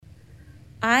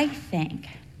I think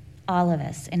all of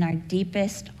us in our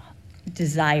deepest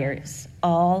desires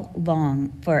all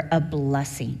long for a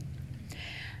blessing.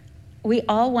 We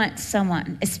all want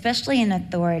someone, especially in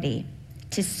authority,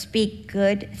 to speak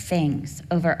good things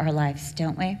over our lives,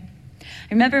 don't we?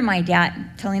 I remember my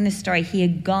dad telling the story. He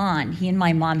and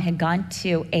my mom had gone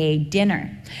to a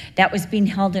dinner that was being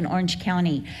held in Orange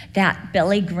County that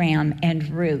Billy Graham and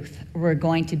Ruth were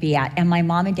going to be at. And my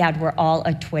mom and dad were all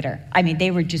a Twitter. I mean, they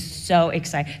were just so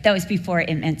excited. That was before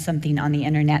it meant something on the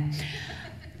internet.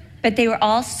 But they were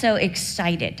all so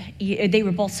excited. They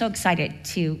were both so excited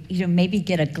to, maybe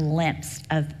get a glimpse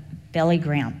of Billy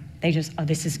Graham. They just,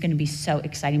 this is going to be so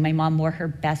exciting. My mom wore her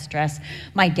best dress.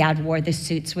 My dad wore the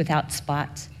suits without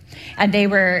spots. And they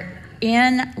were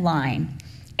in line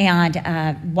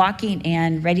and walking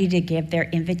in, ready to give their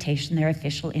invitation, their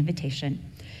official invitation.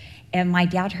 And my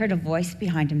dad heard a voice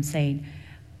behind him saying,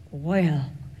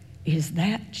 "Well, is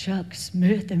that Chuck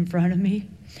Smith in front of me?"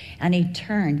 And he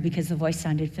turned because the voice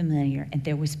sounded familiar, and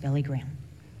there was Billy Graham.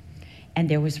 And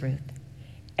there was Ruth.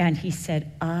 And he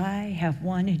said, "I have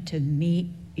wanted to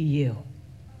meet you."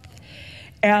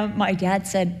 And my dad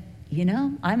said,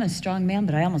 "I'm a strong man,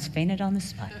 but I almost fainted on the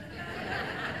spot."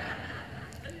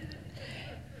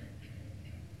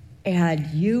 "And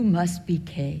you must be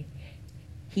Kay."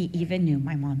 He even knew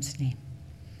my mom's name.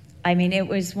 I mean, it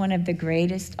was one of the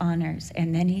greatest honors.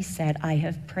 And then he said, "I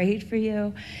have prayed for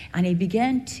you." And he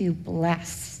began to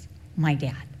bless my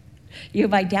dad.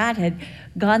 My dad had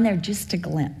gone there just to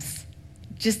glimpse,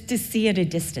 just to see at a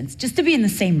distance, just to be in the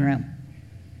same room.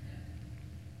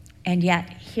 And yet,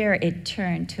 here it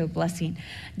turned to a blessing.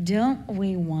 Don't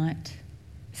we want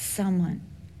someone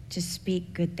to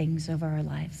speak good things over our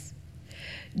lives?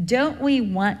 Don't we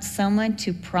want someone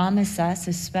to promise us,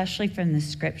 especially from the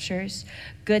scriptures,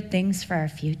 good things for our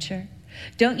future?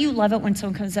 Don't you love it when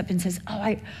someone comes up and says,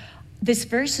 this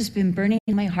verse has been burning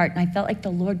in my heart, and I felt like the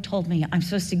Lord told me I'm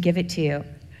supposed to give it to you.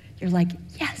 You're like,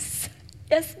 yes,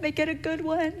 make it a good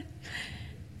one.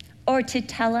 Or to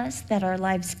tell us that our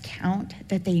lives count,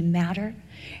 that they matter,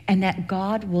 and that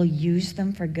God will use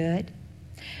them for good.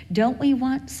 Don't we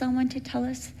want someone to tell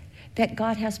us that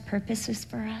God has purposes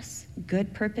for us,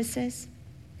 good purposes?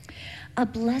 A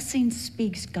blessing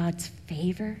speaks God's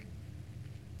favor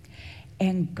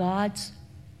and God's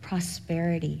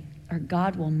prosperity, or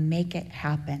God will make it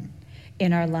happen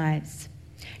in our lives.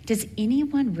 Does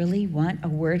anyone really want a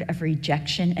word of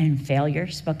rejection and failure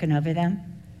spoken over them?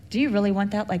 Do you really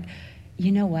want that? Like,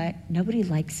 you know what? Nobody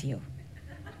likes you.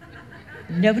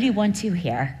 Nobody wants you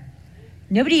here.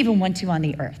 Nobody even wants you on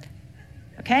the earth,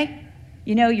 okay?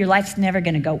 Your life's never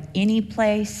going to go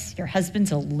anyplace. Your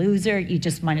husband's a loser. You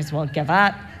just might as well give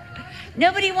up.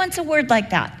 Nobody wants a word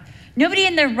like that. Nobody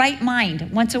in their right mind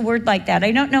wants a word like that.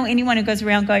 I don't know anyone who goes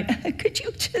around going, "Could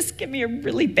you just give me a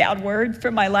really bad word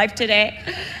for my life today?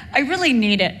 I really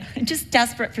need it. I'm just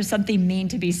desperate for something mean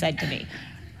to be said to me."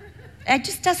 It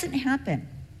just doesn't happen.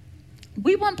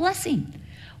 We want blessing.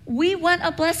 We want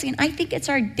a blessing. I think it's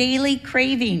our daily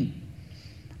craving.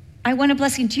 I want a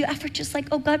blessing. Do you ever just like,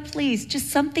 "Oh God, please, just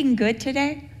something good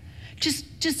today?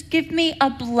 Just give me a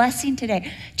blessing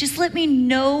today. Just let me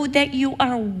know that you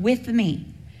are with me."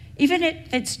 Even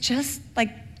if it's just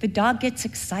like the dog gets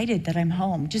excited that I'm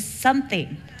home, just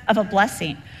something of a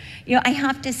blessing. I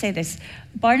have to say this.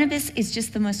 Barnabas is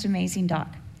just the most amazing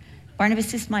dog.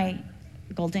 Barnabas is my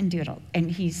golden doodle. And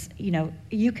he's,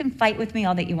 you can fight with me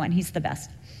all that you want. He's the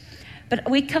best. But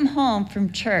we come home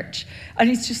from church and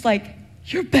he's just like,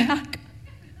 "You're back.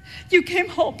 You came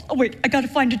home. Oh, wait, I got to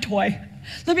find a toy.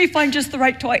 Let me find just the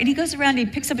right toy." And he goes around and he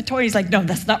picks up a toy and he's like, "No,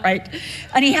 that's not right."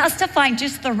 And he has to find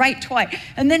just the right toy.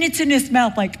 And then it's in his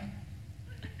mouth like,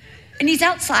 and he's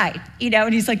outside,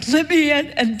 and he's like, "Let me in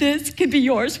and this can be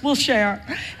yours. We'll share."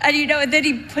 And, and then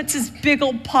he puts his big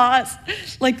old paws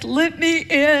like, "Let me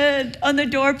in on the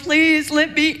door, please.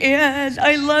 Let me in.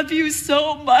 I love you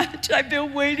so much. I've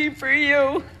been waiting for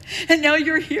you. And now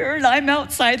you're here and I'm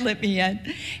outside, let me in."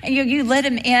 And you let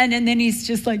him in and then he's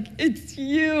just like, "It's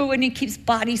you." And he keeps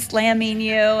body slamming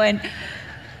you. And,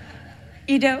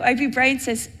 Brian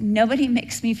says, nobody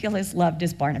makes me feel as loved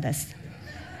as Barnabas.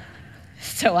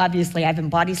 So obviously I haven't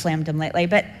body slammed him lately,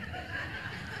 but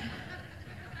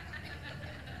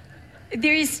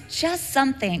there is just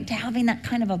something to having that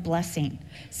kind of a blessing.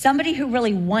 Somebody who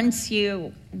really wants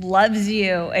you, loves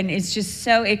you, and is just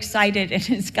so excited and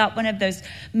has got one of those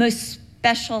most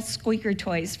special squeaker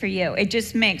toys for you. It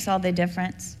just makes all the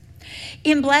difference.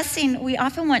 In blessing, we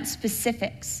often want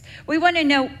specifics. We want to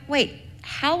know, wait,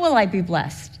 how will I be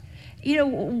blessed?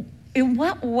 In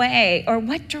what way or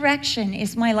what direction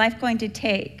is my life going to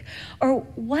take? Or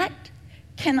what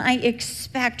can I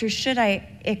expect or should I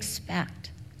expect?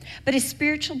 But a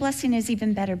spiritual blessing is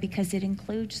even better because it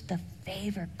includes the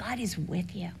favor. God is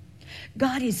with you.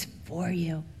 God is for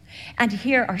you. And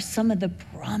here are some of the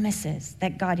promises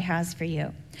that God has for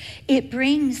you. It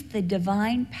brings the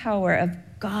divine power of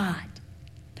God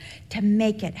to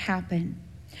make it happen.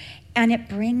 And it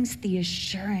brings the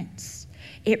assurance.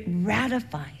 It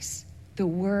ratifies the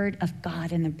word of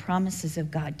God and the promises of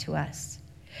God to us.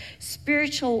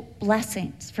 Spiritual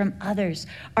blessings from others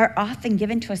are often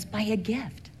given to us by a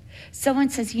gift. Someone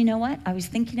says, you know what? I was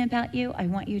thinking about you. I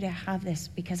want you to have this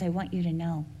because I want you to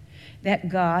know that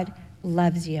God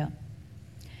loves you.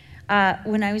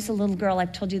 When I was a little girl,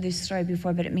 I've told you this story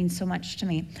before, but it means so much to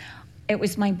me. It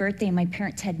was my birthday, and my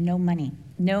parents had no money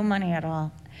at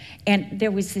all. And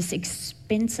there was this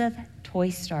expensive toy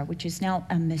store, which is now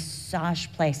a massage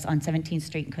place on 17th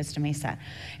Street in Costa Mesa.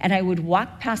 And I would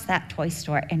walk past that toy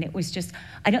store, and it was just,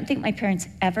 I don't think my parents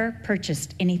ever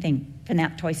purchased anything from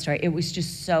that toy store. It was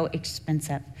just so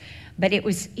expensive. But it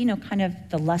was, kind of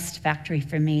the lust factory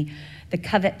for me, the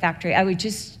covet factory. I would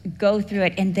just go through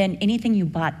it, and then anything you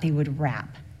bought, they would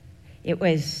wrap. It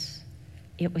was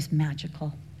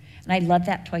magical. And I loved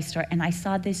that toy store. And I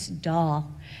saw this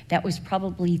doll that was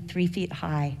probably 3 feet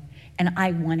high. And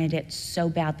I wanted it so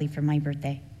badly for my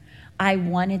birthday. I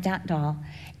wanted that doll.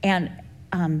 And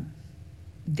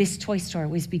this toy store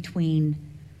was between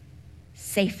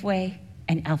Safeway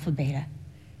and Alpha Beta.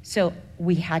 So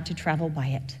we had to travel by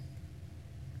it.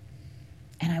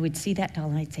 And I would see that doll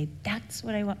and I'd say, that's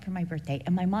what I want for my birthday.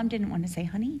 And my mom didn't want to say,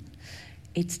 honey,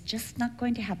 it's just not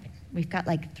going to happen. We've got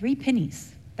like 3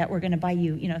 pennies that we're going to buy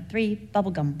you, 3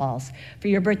 bubblegum balls for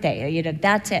your birthday.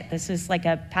 That's it. This is like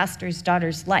a pastor's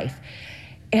daughter's life.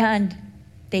 And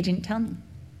they didn't tell me.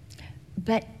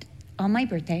 But on my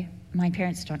birthday, my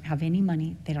parents don't have any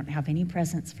money. They don't have any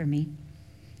presents for me.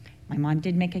 My mom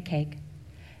did make a cake.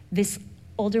 This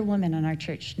older woman in our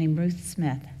church named Ruth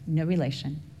Smith, no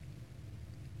relation,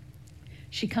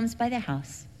 she comes by the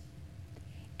house,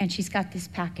 and she's got this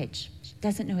package. She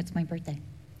doesn't know it's my birthday.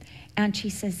 And she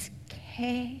says,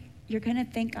 Kay, you're going to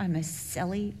think I'm a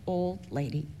silly old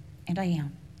lady, and I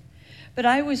am. But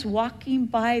I was walking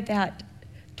by that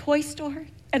toy store,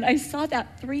 and I saw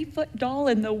that 3-foot doll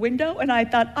in the window, and I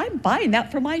thought, I'm buying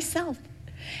that for myself.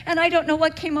 And I don't know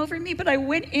what came over me, but I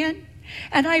went in,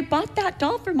 and I bought that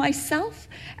doll for myself,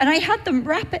 and I had them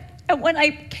wrap it. And when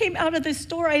I came out of the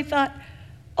store, I thought,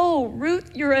 oh,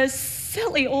 Ruth, you're a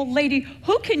silly old lady.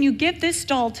 Who can you give this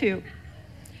doll to?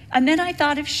 And then I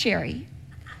thought of Sherry.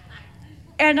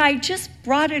 And I just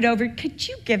brought it over. Could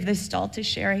you give this doll to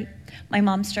Sherry? My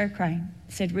mom started crying.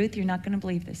 Said, Ruth, you're not going to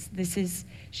believe this. This is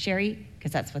Sherry,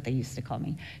 because that's what they used to call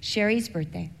me, Sherry's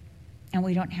birthday. And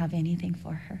we don't have anything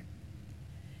for her.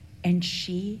 And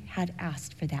she had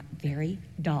asked for that very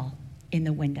doll in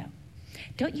the window.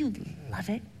 Don't you love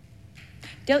it?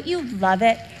 Don't you love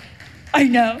it? I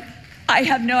know. I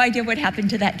have no idea what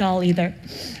happened to that doll either.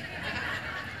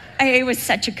 I was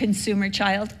such a consumer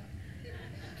child.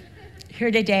 Here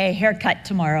today, haircut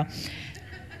tomorrow.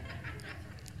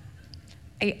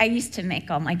 I used to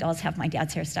make all my dolls have my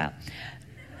dad's hairstyle.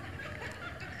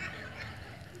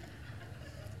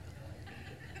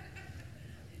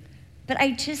 But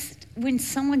when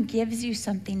someone gives you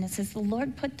something that says, the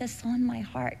Lord put this on my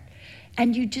heart,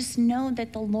 and you just know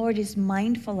that the Lord is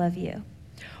mindful of you.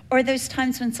 Or those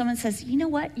times when someone says, you know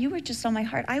what, you were just on my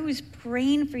heart. I was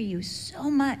praying for you so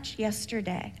much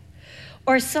yesterday.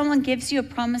 Or someone gives you a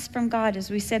promise from God, as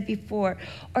we said before.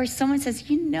 Or someone says,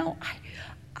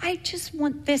 I just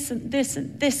want this and this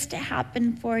and this to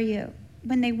happen for you,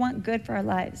 when they want good for our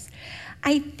lives.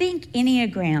 I think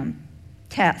Enneagram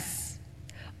tests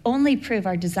only prove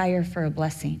our desire for a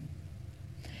blessing.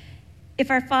 If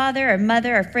our father, our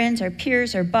mother, our friends, our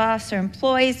peers, our boss, our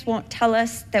employees won't tell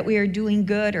us that we are doing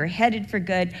good or headed for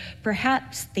good,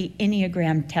 perhaps the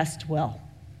Enneagram test will.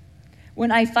 When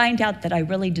I find out that I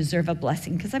really deserve a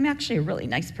blessing, because I'm actually a really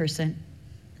nice person.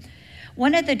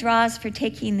 One of the draws for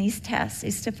taking these tests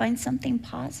is to find something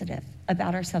positive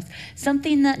about ourselves,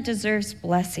 something that deserves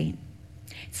blessing.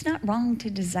 It's not wrong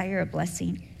to desire a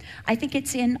blessing. I think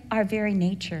it's in our very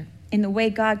nature, in the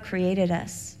way God created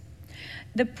us.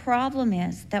 The problem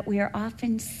is that we are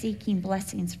often seeking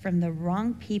blessings from the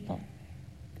wrong people,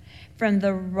 from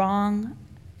the wrong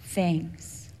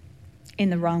things, in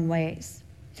the wrong ways.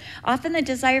 Often the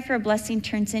desire for a blessing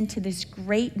turns into this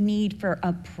great need for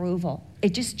approval.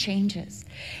 It just changes.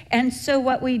 And so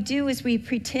what we do is we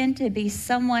pretend to be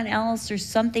someone else or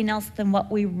something else than what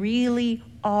we really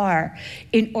are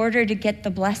in order to get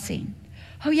the blessing.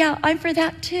 Oh yeah, I'm for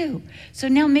that too. So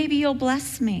now maybe you'll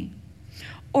bless me.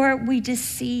 Or we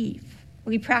deceive.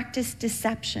 we practice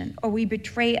deception, or we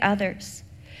betray others.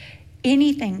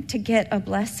 Anything to get a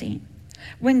blessing.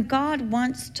 When God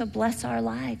wants to bless our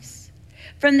lives.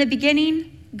 From the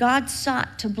beginning, God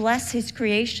sought to bless his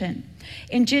creation.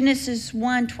 In Genesis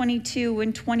 1:22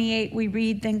 and 28, we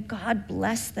read, then God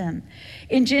blessed them.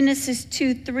 In Genesis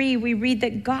 2:3, we read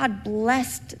that God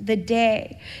blessed the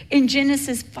day. In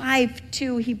Genesis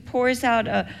 5:2, he pours out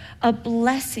a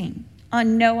blessing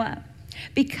on Noah.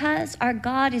 Because our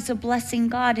God is a blessing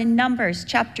God. In Numbers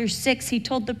chapter 6, he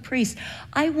told the priest,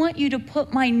 I want you to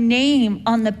put my name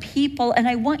on the people and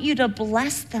I want you to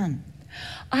bless them.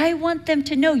 I want them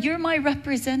to know you're my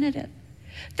representative,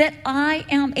 that I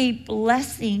am a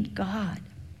blessing God.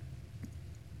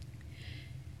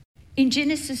 In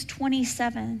Genesis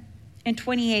 27 and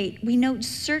 28, we note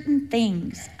certain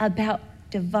things about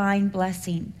divine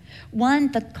blessing.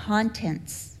 One, the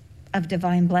contents of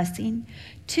divine blessing.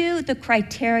 Two, the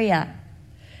criteria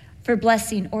for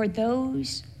blessing, or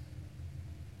those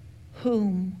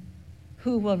who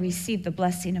will receive the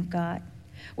blessing of God.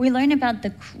 We learn about the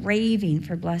craving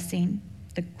for blessing,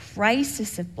 the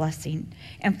crisis of blessing,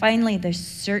 and finally, the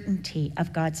certainty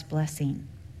of God's blessing.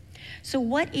 So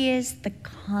what is the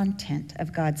content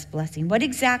of God's blessing? What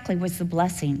exactly was the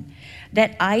blessing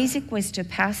that Isaac was to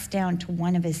pass down to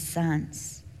one of his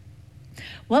sons?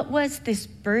 What was this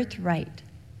birthright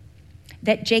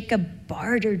that Jacob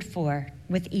bartered for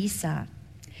with Esau?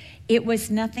 It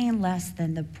was nothing less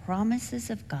than the promises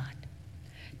of God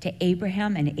to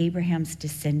Abraham and Abraham's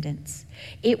descendants.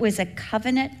 It was a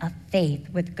covenant of faith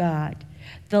with God,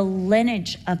 the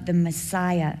lineage of the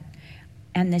Messiah,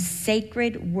 and the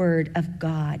sacred word of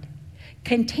God.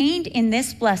 Contained in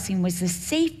this blessing was the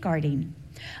safeguarding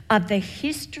of the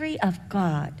history of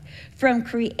God from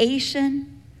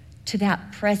creation to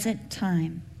that present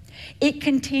time. It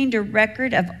contained a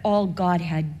record of all God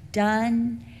had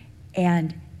done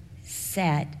and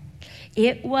said.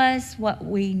 It was what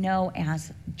we know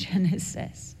as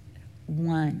Genesis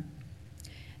 1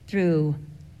 through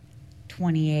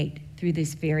 28, through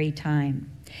this very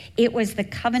time. It was the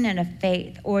covenant of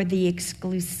faith, or the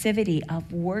exclusivity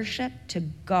of worship to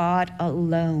God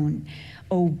alone,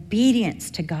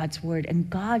 obedience to God's word and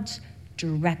God's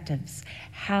directives,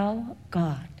 how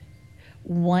God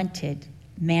wanted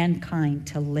mankind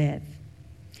to live.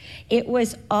 It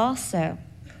was also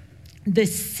the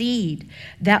seed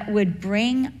that would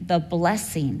bring the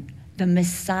blessing, the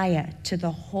Messiah, to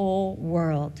the whole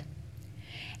world.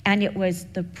 And it was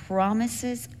the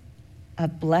promises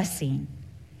of blessing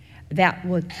that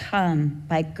would come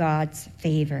by God's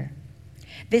favor.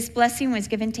 This blessing was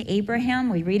given to Abraham.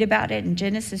 We read about it in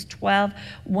Genesis 12,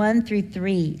 1 through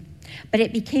 3. But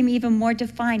it became even more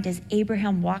defined as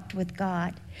Abraham walked with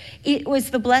God. It was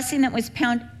the blessing that was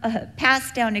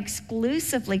passed down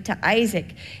exclusively to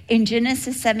Isaac in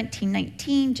Genesis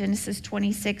 17:19, Genesis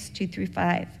 26, 2 through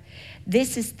 5.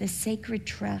 This is the sacred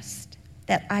trust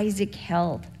that Isaac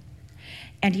held,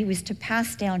 and he was to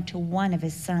pass down to one of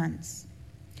his sons.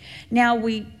 Now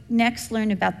we next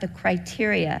learn about the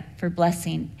criteria for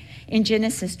blessing in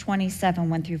Genesis 27,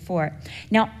 1 through 4.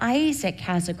 Now Isaac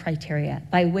has a criteria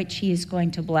by which he is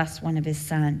going to bless one of his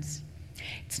sons.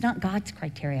 It's not God's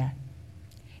criteria.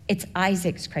 It's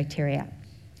Isaac's criteria.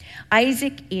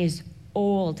 Isaac is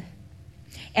old,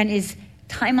 and his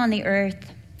time on the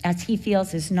earth, as he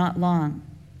feels, is not long.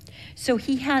 So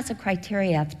he has a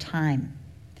criteria of time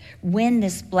when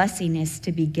this blessing is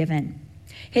to be given.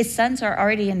 His sons are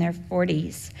already in their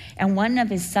 40s, and one of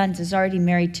his sons is already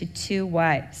married to 2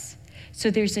 wives.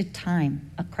 So there's a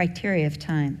time, a criteria of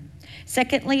time.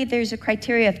 Secondly, there's a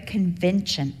criteria of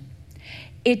convention.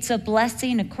 It's a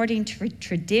blessing according to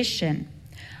tradition,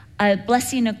 a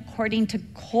blessing according to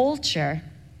culture,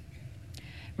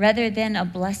 rather than a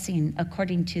blessing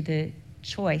according to the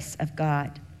choice of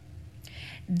God.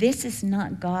 This is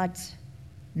not God's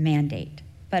mandate,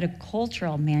 but a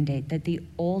cultural mandate that the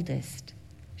oldest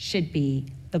should be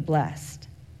the blessed.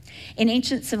 In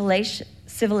ancient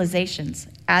civilizations,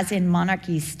 as in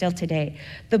monarchies still today,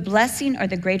 the blessing or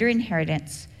the greater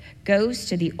inheritance goes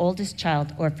to the oldest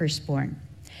child or firstborn.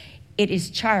 It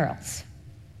is Charles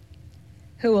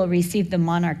who will receive the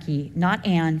monarchy, not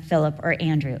Anne, Philip, or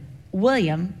Andrew.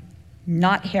 William,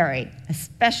 not Harry,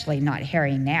 especially not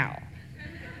Harry now.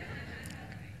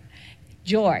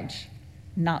 George,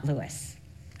 not Louis,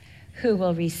 who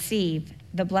will receive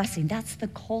the blessing. That's the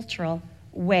cultural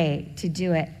way to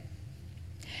do it.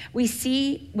 We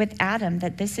see with Adam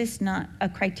that this is not a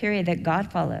criteria that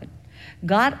God followed.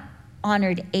 God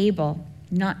honored Abel,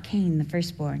 not Cain, the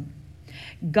firstborn.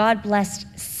 God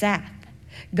blessed Seth.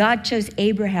 God chose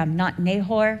Abraham, not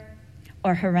Nahor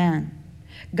or Haran.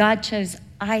 God chose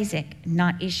Isaac,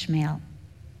 not Ishmael.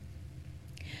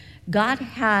 God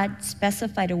had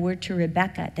specified a word to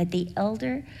Rebekah that the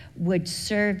elder would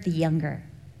serve the younger.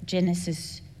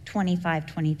 Genesis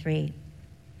 25:23.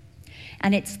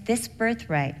 And it's this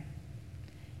birthright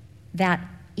that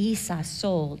Esau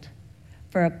sold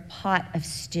for a pot of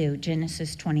stew,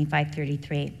 Genesis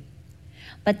 25:33.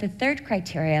 But the third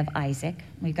criteria of Isaac,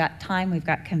 we've got time, we've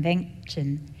got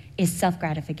convention, is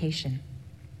self-gratification.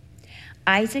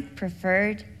 Isaac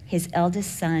preferred his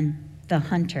eldest son, the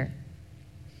hunter.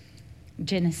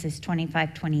 Genesis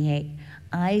 25:28.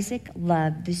 Isaac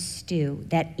loved the stew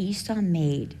that Esau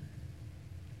made.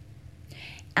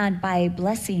 And by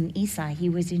blessing Esau, he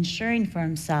was ensuring for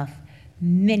himself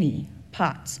many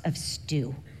pots of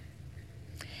stew.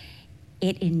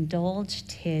 It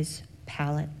indulged his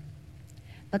palate.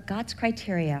 But God's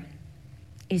criteria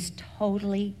is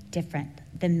totally different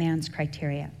than man's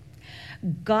criteria.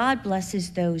 God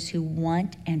blesses those who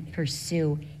want and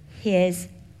pursue his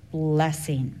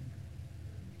blessing.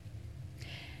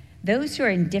 Those who are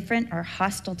indifferent or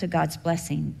hostile to God's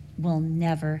blessing will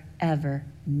never, ever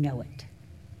know it.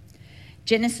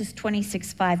 Genesis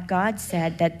 26:5, God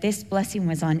said that this blessing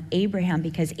was on Abraham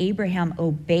because Abraham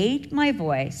obeyed my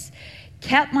voice,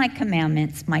 kept my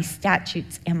commandments, my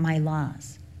statutes, and my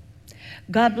laws.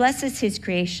 God blesses his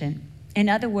creation. In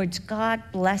other words, God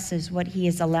blesses what he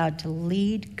is allowed to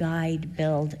lead, guide,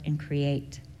 build, and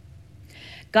create.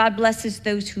 God blesses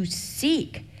those who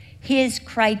seek his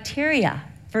criteria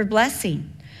for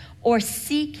blessing or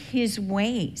seek his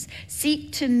ways,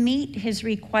 seek to meet his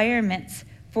requirements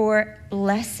for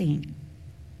blessing.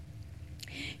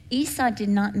 Esau did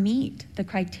not meet the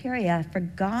criteria for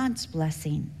God's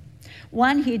blessing.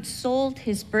 One, he'd sold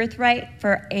his birthright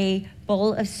for a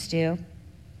bowl of stew.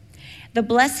 The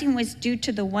blessing was due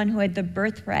to the one who had the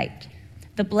birthright.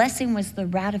 The blessing was the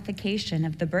ratification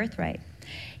of the birthright.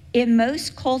 In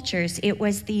most cultures, it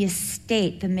was the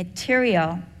estate, the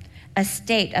material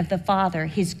estate of the father,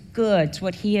 his goods,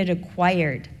 what he had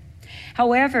acquired.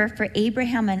 However, for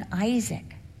Abraham and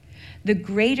Isaac, the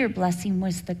greater blessing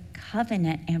was the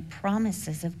covenant and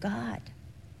promises of God.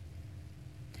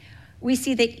 We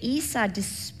see that Esau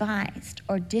despised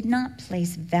or did not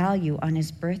place value on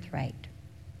his birthright.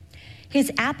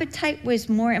 His appetite was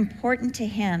more important to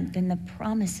him than the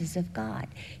promises of God.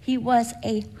 He was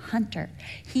a hunter.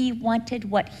 He wanted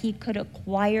what he could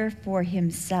acquire for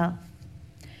himself.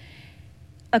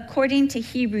 According to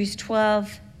Hebrews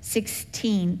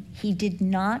 12:16, he did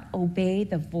not obey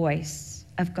the voice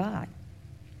of God.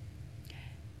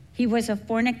 He was a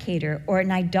fornicator or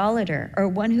an idolater or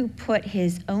one who put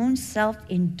his own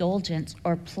self-indulgence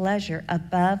or pleasure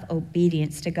above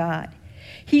obedience to God.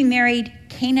 He married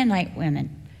Canaanite women,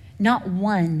 not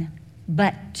one,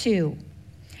 but two.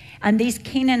 And these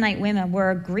Canaanite women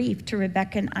were a grief to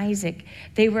Rebekah and Isaac.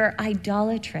 They were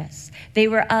idolatrous. They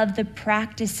were of the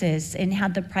practices and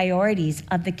had the priorities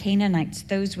of the Canaanites,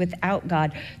 those without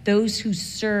God, those who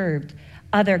served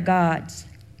other gods.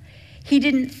 He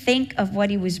didn't think of what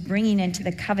he was bringing into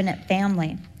the covenant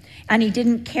family, and he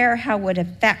didn't care how it would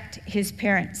affect his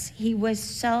parents. He was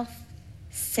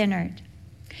self-centered.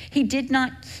 He did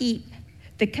not keep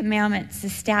the commandments, the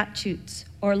statutes,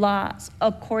 or laws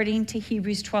according to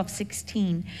Hebrews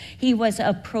 12:16. He was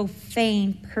a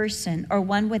profane person or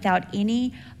one without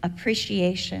any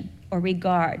appreciation or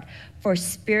regard for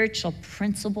spiritual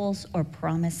principles or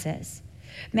promises.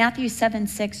 Matthew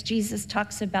 7:6, Jesus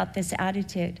talks about this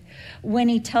attitude when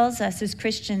he tells us as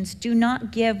Christians, do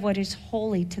not give what is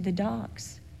holy to the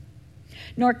dogs,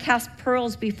 nor cast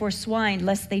pearls before swine,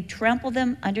 lest they trample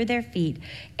them under their feet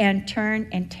and turn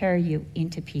and tear you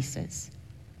into pieces.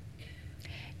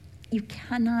 You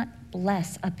cannot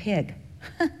bless a pig.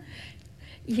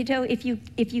 You know, if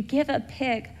you give a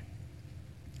pig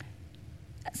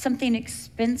something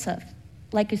expensive,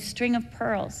 like a string of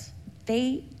pearls,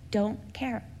 they don't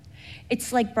care.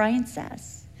 It's like Brian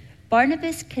says,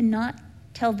 Barnabas cannot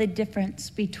tell the difference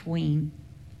between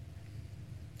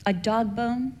a dog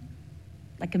bone,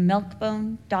 like a milk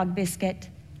bone, dog biscuit,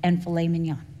 and filet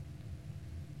mignon.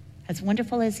 As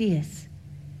wonderful as he is,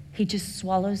 he just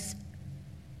swallows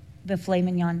the filet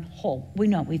mignon whole. We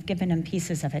know, we've given him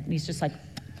pieces of it, and he's just like,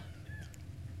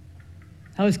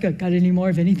 that was good. Got any more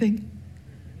of anything?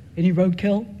 Any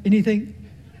roadkill? Anything?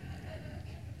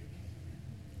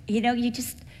 You know,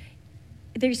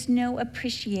 there's no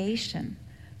appreciation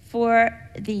for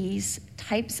these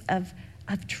types of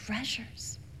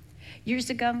treasures. Years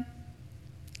ago,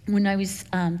 when I was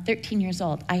 13 years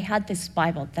old, I had this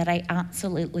Bible that I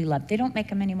absolutely loved. They don't make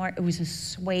them anymore. It was a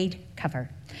suede cover.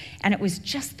 And it was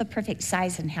just the perfect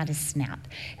size and had a snap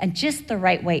and just the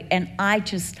right weight. And I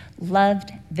just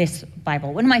loved this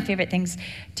Bible. One of my favorite things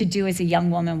to do as a young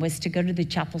woman was to go to the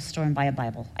chapel store and buy a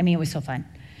Bible. I mean, it was so fun.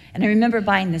 And I remember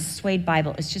buying this suede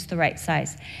Bible. It was just the right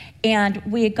size. And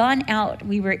we had gone out.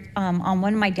 We were on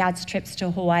one of my dad's trips to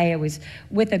Hawaii. I was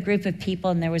with a group of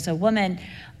people, and there was a woman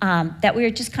that we were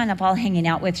just kind of all hanging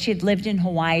out with. She had lived in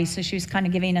Hawaii, so she was kind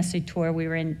of giving us a tour. We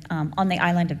were on the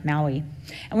island of Maui.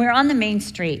 And we were on the main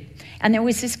street. And there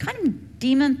was this kind of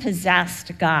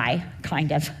demon-possessed guy,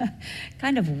 kind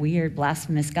of weird,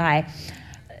 blasphemous guy,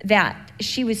 that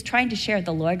she was trying to share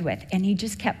the Lord with. And he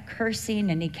just kept cursing,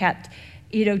 and he kept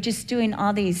just doing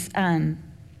all these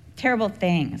terrible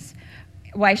things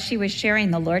while she was sharing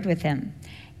the Lord with him.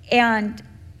 And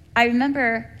I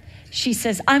remember she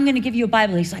says, I'm going to give you a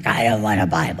Bible. He's like, I don't want a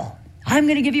Bible. I'm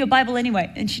going to give you a Bible anyway.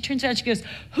 And she turns around, she goes,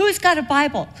 who's got a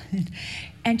Bible?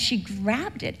 And she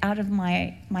grabbed it out of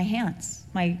my hands,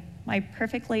 my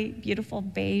perfectly beautiful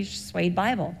beige suede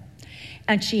Bible.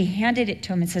 And she handed it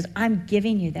to him and says, I'm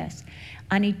giving you this.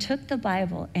 And he took the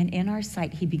Bible, and in our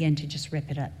sight, he began to just rip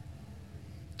it up.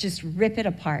 Just rip it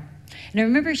apart. And I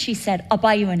remember she said, I'll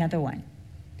buy you another one.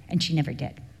 And she never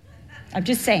did. I'm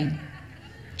just saying.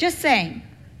 Just saying.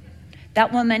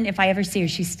 That woman, if I ever see her,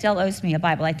 she still owes me a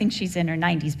Bible. I think she's in her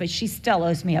 90s, but she still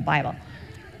owes me a Bible.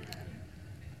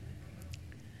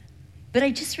 But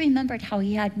I just remembered how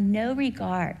he had no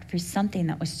regard for something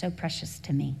that was so precious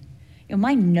to me.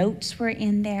 My notes were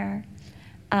in there.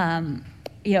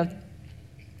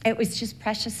 It was just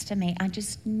precious to me. I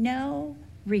just no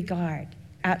regard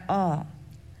at all.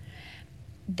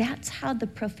 That's how the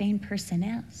profane person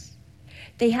is.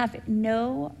 They have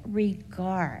no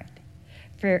regard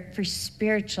for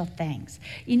spiritual things.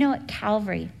 At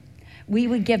Calvary, we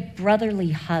would give brotherly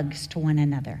hugs to one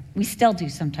another. We still do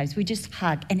sometimes. We just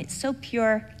hug, and it's so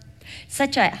pure,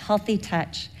 such a healthy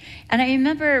touch. And I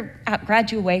remember at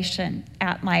graduation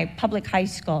at my public high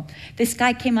school, this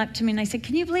guy came up to me and I said,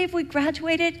 can you believe we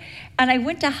graduated? And I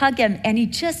went to hug him, and he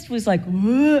just was like,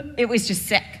 whoa. It was just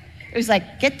sick. It was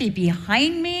like, get thee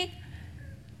behind me,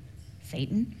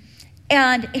 Satan.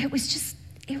 And it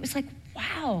was like,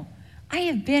 wow, I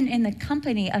have been in the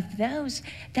company of those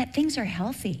that things are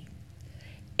healthy.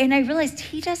 And I realized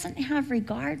he doesn't have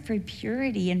regard for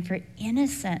purity and for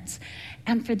innocence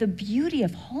and for the beauty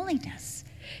of holiness.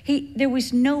 There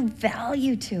was no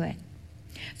value to it.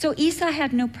 So Esau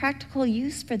had no practical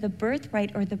use for the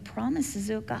birthright or the promises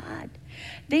of God.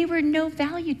 They were no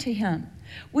value to him,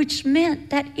 which meant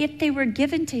that if they were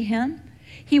given to him,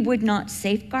 he would not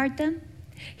safeguard them.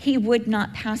 He would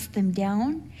not pass them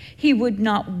down. He would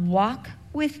not walk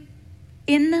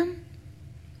in them,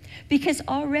 because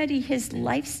already his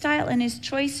lifestyle and his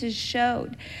choices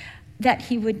showed that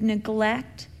he would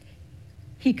neglect,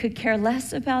 he could care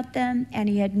less about them, and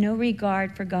he had no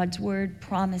regard for God's word,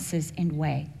 promises, and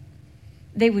way.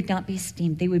 They would not be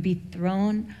esteemed. They would be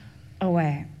thrown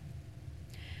away.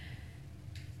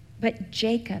 But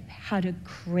Jacob had a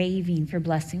craving for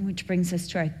blessing, which brings us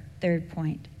to our third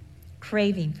point.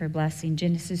 Craving for blessing,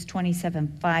 Genesis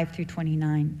 27, 5 through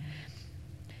 29.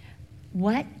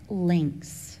 What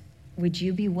lengths would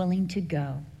you be willing to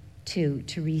go to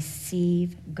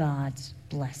receive God's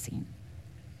blessing?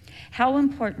 How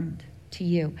important to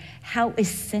you, how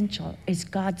essential is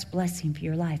God's blessing for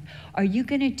your life? Are you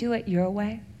going to do it your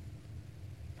way?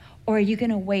 Or are you going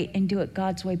to wait and do it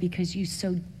God's way because you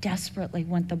so desperately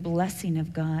want the blessing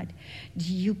of God?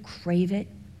 Do you crave it?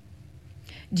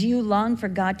 Do you long for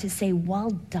God to say, well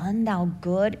done, thou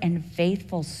good and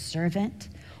faithful servant?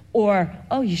 Or,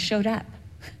 oh, you showed up.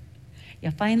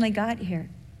 You finally got here.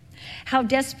 How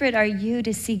desperate are you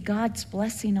to see God's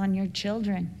blessing on your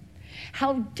children?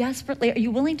 How desperately are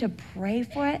you willing to pray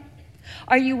for it?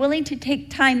 Are you willing to take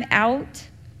time out?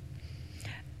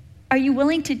 Are you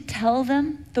willing to tell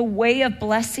them the way of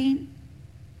blessing?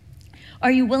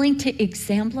 Are you willing to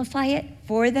exemplify it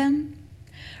for them?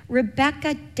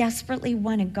 Rebekah desperately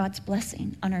wanted God's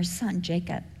blessing on her son,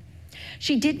 Jacob.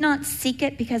 She did not seek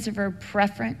it because of her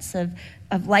preference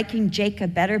of liking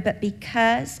Jacob better, but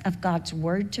because of God's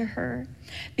word to her,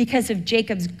 because of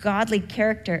Jacob's godly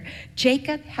character.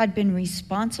 Jacob had been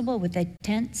responsible with the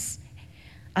tents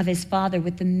of his father,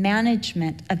 with the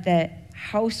management of the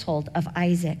household of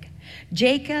Isaac.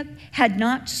 Jacob had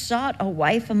not sought a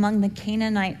wife among the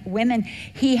Canaanite women.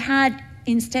 He had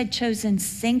instead chosen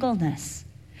singleness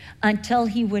until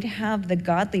he would have the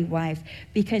godly wife,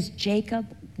 because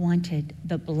Jacob wanted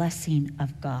the blessing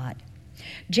of God.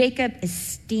 Jacob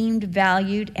esteemed,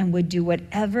 valued, and would do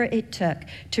whatever it took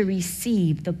to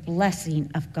receive the blessing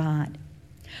of God.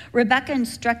 Rebekah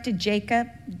instructed Jacob,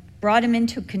 brought him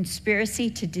into a conspiracy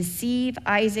to deceive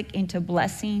Isaac into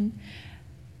blessing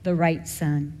the right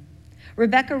son.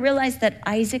 Rebekah realized that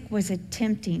Isaac was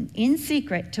attempting in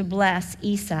secret to bless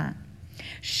Esau.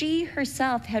 She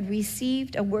herself had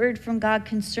received a word from God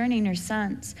concerning her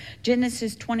sons.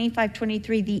 Genesis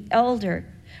 25:23, the elder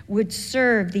would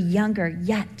serve the younger,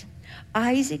 yet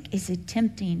Isaac is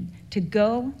attempting to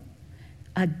go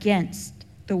against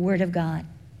the word of God.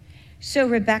 So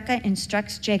Rebekah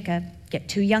instructs Jacob, get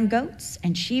 2 young goats,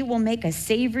 and she will make a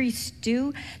savory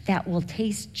stew that will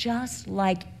taste just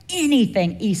like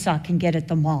anything Esau can get at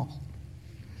the mall.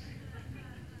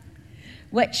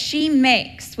 What she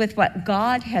makes with what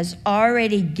God has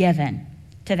already given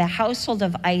to the household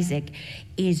of Isaac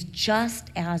is just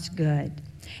as good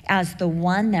as the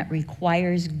one that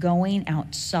requires going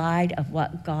outside of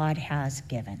what God has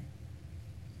given.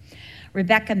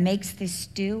 Rebekah makes this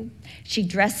stew. She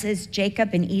dresses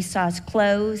Jacob in Esau's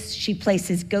clothes. She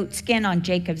places goat skin on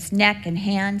Jacob's neck and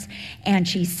hands, and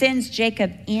she sends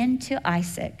Jacob into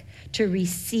Isaac to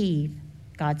receive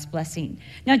God's blessing.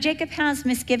 Now, Jacob has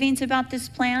misgivings about this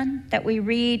plan that we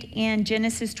read in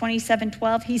Genesis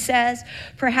 27:12. He says,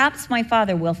 "Perhaps my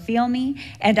father will feel me,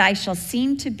 and I shall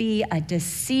seem to be a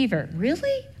deceiver,"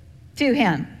 really, to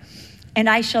him, "and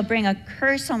I shall bring a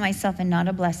curse on myself and not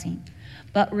a blessing."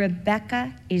 But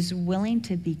Rebekah is willing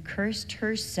to be cursed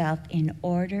herself in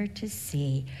order to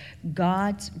see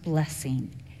God's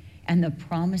blessing and the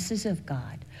promises of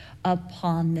God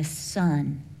upon the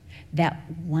son that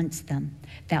wants them,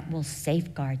 that will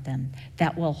safeguard them,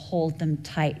 that will hold them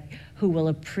tight, who will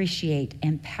appreciate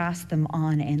and pass them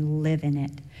on and live in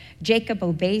it. Jacob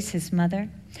obeys his mother,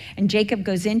 and Jacob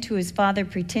goes into his father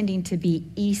pretending to be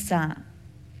Esau.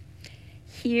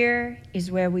 Here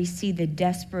is where we see the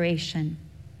desperation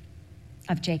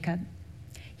of Jacob.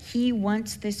 He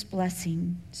wants this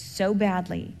blessing so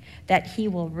badly that he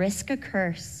will risk a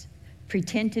curse,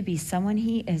 pretend to be someone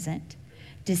he isn't,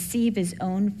 deceive his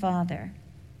own father.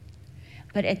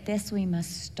 But at this, we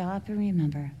must stop and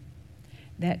remember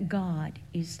that God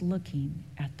is looking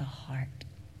at the heart.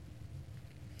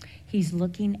 He's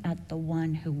looking at the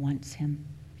one who wants him.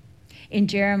 In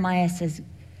Jeremiah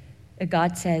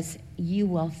God says, "You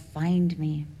will find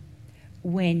me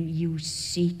when you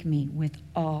seek me with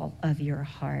all of your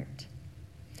heart."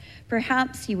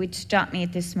 Perhaps you would stop me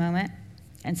at this moment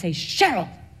and say, "Cheryl,"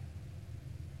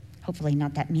 hopefully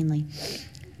not that meanly,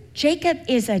 "Jacob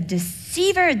is a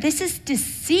deceiver. This is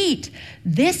deceit.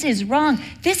 This is wrong.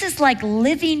 This is like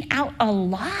living out a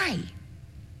lie."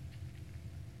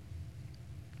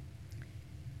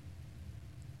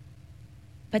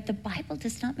 But the Bible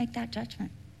does not make that judgment.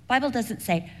 The Bible doesn't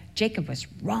say, Jacob was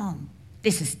wrong.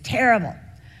 This is terrible.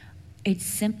 It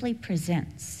simply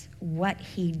presents what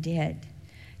he did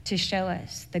to show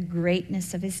us the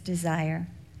greatness of his desire,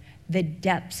 the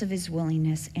depths of his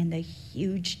willingness, and the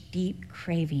huge, deep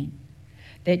craving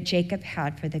that Jacob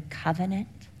had for the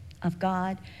covenant of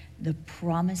God, the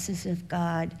promises of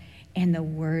God, and the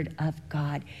word of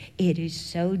God. It is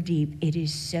so deep, it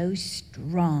is so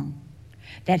strong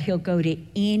that he'll go to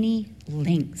any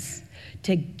lengths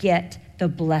to get the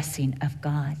blessing of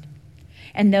God.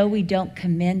 And though we don't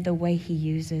commend the way he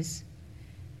uses,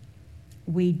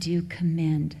 we do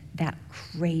commend that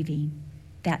craving,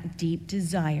 that deep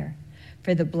desire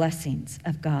for the blessings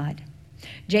of God.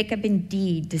 Jacob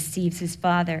indeed deceives his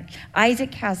father.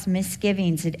 Isaac has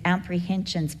misgivings and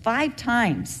apprehensions 5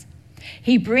 times.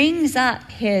 He brings up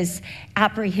his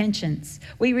apprehensions.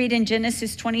 We read in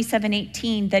Genesis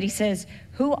 27:18 that he says,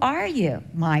 "Who are you,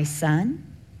 my son?"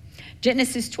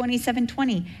 Genesis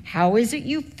 27:20, "How is it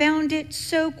you found it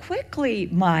so quickly,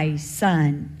 my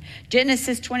son?"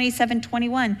 Genesis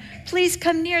 27:21, "Please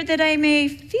come near that I may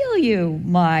feel you,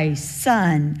 my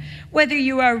son, whether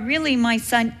you are really my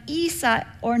son Esau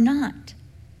or not."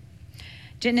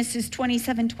 Genesis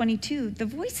 27:22, "The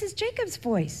voice is Jacob's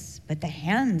voice, but the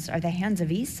hands are the hands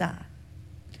of Esau."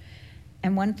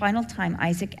 And one final time,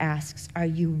 Isaac asks, "Are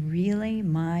you really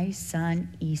my son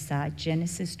Esau?"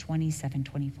 Genesis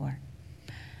 27:24.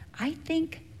 I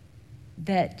think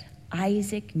that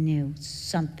Isaac knew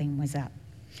something was up.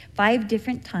 5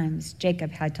 different times,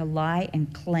 Jacob had to lie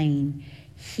and claim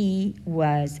he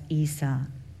was Esau.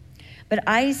 But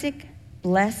Isaac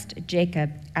blessed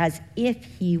Jacob as if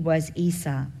he was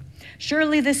Esau.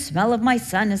 "Surely the smell of my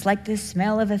son is like the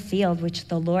smell of a field which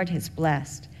the Lord has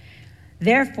blessed."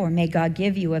 Therefore, may God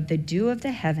give you of the dew of the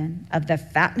heaven, of the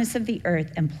fatness of the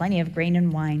earth, and plenty of grain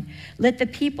and wine. Let the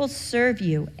people serve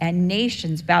you, and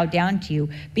nations bow down to you.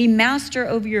 Be master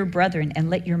over your brethren,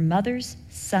 and let your mother's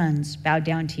sons bow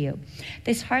down to you.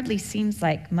 This hardly seems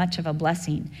like much of a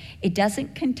blessing. It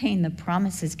doesn't contain the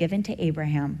promises given to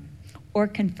Abraham or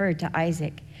conferred to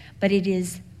Isaac, but it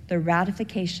is the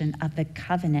ratification of the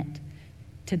covenant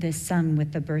to the son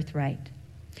with the birthright.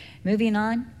 Moving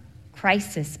on.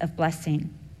 Crisis of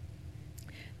blessing.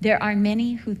 There are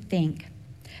many who think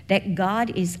that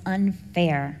God is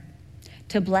unfair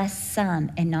to bless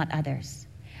some and not others.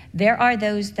 There are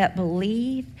those that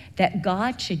believe that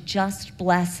God should just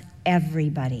bless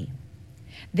everybody.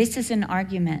 This is an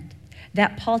argument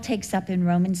that Paul takes up in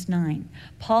Romans 9.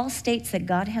 Paul states that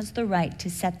God has the right to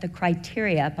set the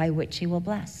criteria by which he will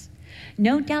bless.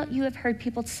 No doubt you have heard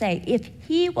people say, if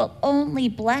he will only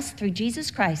bless through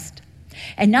Jesus Christ,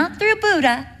 and not through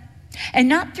Buddha, and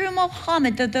not through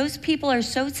Muhammad, that those people are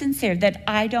so sincere that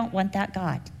I don't want that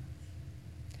God.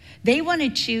 They want to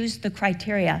choose the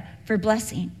criteria for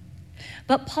blessing.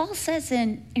 But Paul says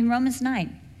in Romans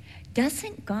 9,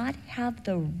 doesn't God have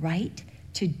the right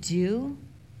to do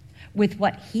with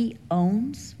what he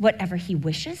owns, whatever he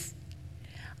wishes?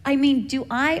 I mean, do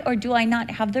I or do I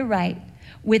not have the right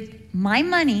with my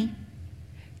money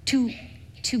to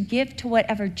give to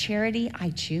whatever charity I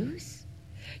choose?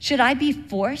 Should I be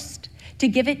forced to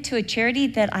give it to a charity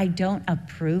that I don't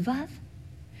approve of?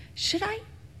 Should I?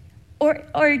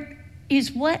 Or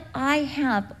is what I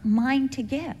have mine to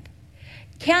give?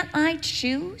 Can't I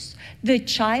choose the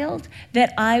child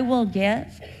that I will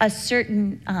give a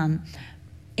certain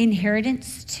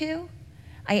inheritance to?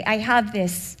 I have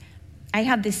this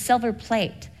silver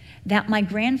plate that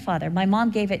my mom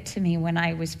gave it to me when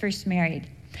I was first married.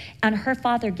 And her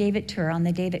father gave it to her on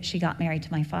the day that she got married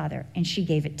to my father, and she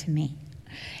gave it to me.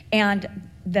 And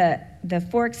the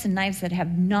forks and knives that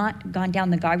have not gone down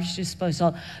the garbage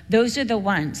disposal, those are the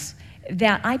ones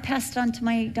that I passed on to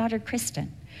my daughter,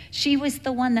 Kristen. She was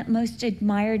the one that most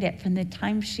admired it from the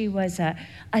time she was a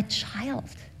child.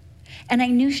 And I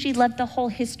knew she loved the whole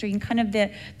history and kind of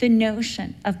the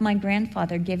notion of my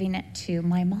grandfather giving it to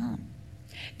my mom.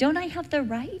 Don't I have the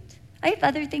right? I have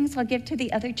other things I'll give to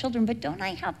the other children, but don't I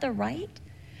have the right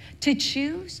to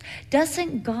choose?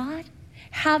 Doesn't God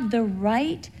have the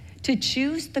right to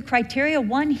choose the criteria?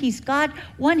 One, he's God.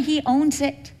 One, he owns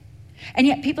it. And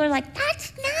yet people are like,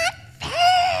 that's not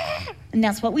fair. And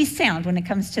that's what we sound when it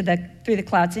comes to through the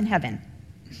clouds in heaven.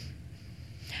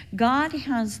 God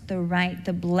has the right.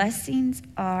 The blessings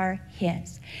are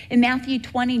his. In Matthew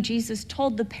 20, Jesus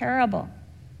told the parable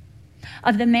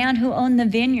of the man who owned the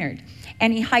vineyard.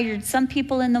 And he hired some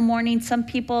people in the morning, some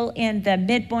people in the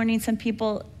mid-morning, some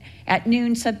people at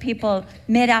noon, some people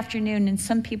mid-afternoon, and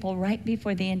some people right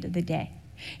before the end of the day,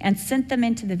 and sent them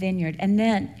into the vineyard. And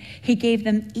then he gave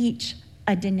them each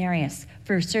a denarius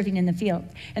for serving in the field.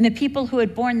 And the people who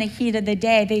had borne the heat of the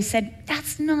day, they said,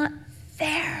 that's not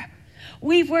fair.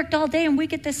 We've worked all day and we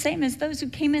get the same as those who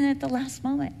came in at the last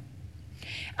moment.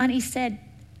 And he said,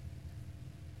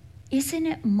 isn't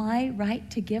it my right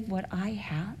to give what I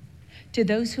have to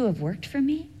those who have worked for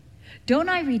me? Don't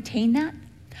I retain that?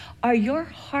 Are your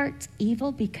hearts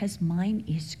evil because mine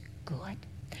is good?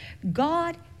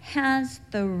 God has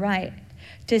the right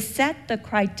to set the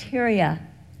criteria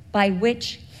by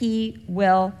which he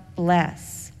will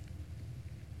bless.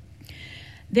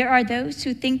 There are those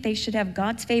who think they should have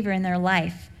God's favor in their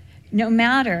life, no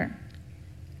matter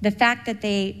the fact that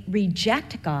they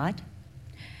reject God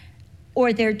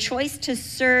or their choice to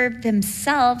serve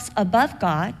themselves above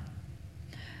God.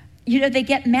 You know, they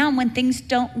get mad when things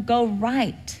don't go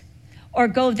right or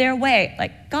go their way.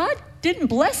 Like, God didn't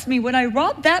bless me when I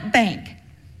robbed that bank.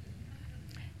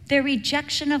 Their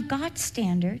rejection of God's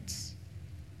standards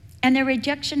and their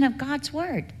rejection of God's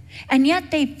word. And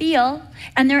yet they feel,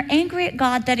 and they're angry at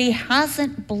God that he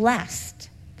hasn't blessed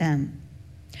them.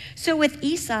 So with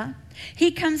Esau,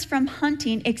 he comes from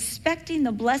hunting, expecting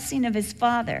the blessing of his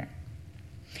father.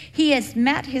 He has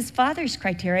met his father's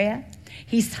criteria.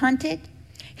 He's hunted.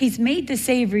 He's made the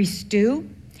savory stew.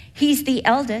 He's the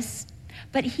eldest,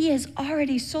 but he has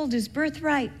already sold his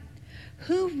birthright.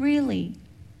 Who really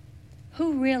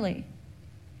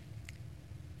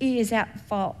is at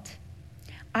fault?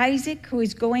 Isaac, who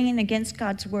is going in against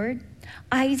God's word.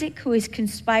 Isaac, who is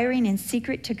conspiring in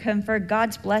secret to confer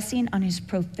God's blessing on his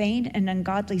profane and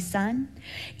ungodly son.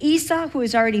 Esau, who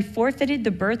has already forfeited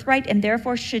the birthright and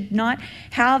therefore should not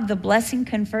have the blessing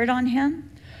conferred on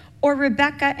him. Or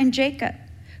Rebekah and Jacob,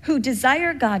 who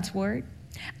desire God's word,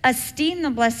 esteem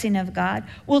the blessing of God,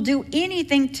 will do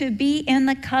anything to be in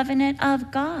the covenant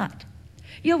of God.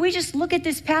 We just look at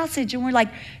this passage and we're like,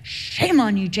 shame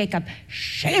on you, Jacob.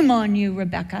 Shame on you,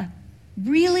 Rebecca.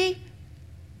 Really?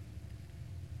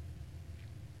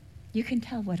 You can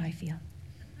tell what I feel.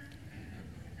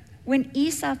 When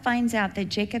Esau finds out that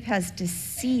Jacob has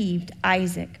deceived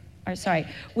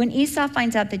when Esau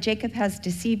finds out that Jacob has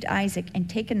deceived Isaac and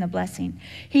taken the blessing,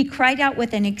 he cried out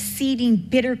with an exceeding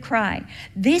bitter cry.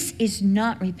 This is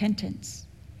not repentance.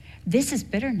 This is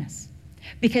bitterness.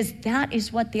 Because that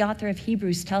is what the author of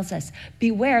Hebrews tells us.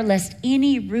 Beware lest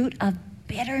any root of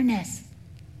bitterness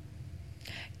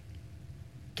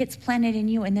gets planted in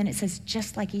you. And then it says,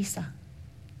 just like Esau.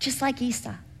 Just like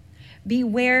Esau.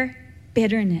 Beware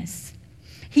bitterness.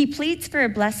 He pleads for a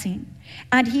blessing,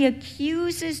 and he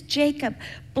accuses Jacob.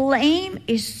 Blame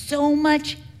is so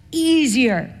much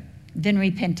easier than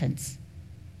repentance,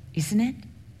 isn't it?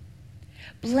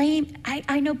 Blame,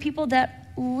 I know people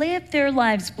that live their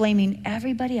lives blaming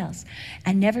everybody else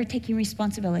and never taking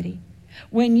responsibility.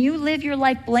 When you live your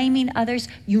life blaming others,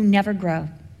 you never grow.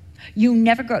 You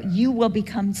never grow. You will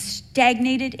become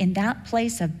stagnated in that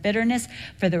place of bitterness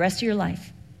for the rest of your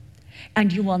life.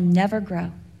 And you will never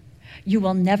grow. You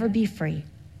will never be free.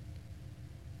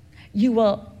 You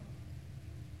will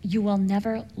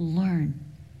never learn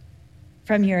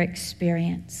from your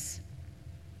experience.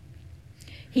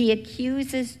 He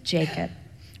accuses Jacob.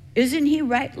 Isn't he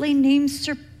rightly named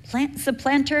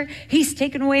supplanter? He's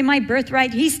taken away my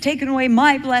birthright. He's taken away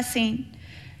my blessing.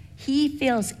 He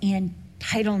feels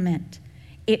entitlement.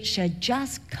 It should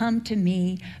just come to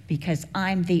me because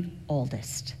I'm the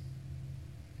oldest.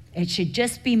 It should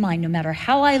just be mine. No matter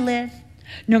how I live,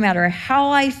 no matter how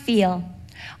I feel,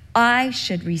 I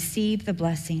should receive the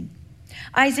blessing.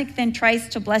 Isaac then tries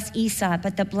to bless Esau,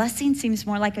 but the blessing seems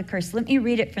more like a curse. Let me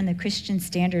read it from the Christian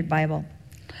Standard Bible.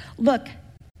 Look,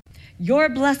 your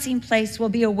blessing place will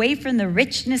be away from the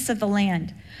richness of the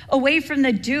land, away from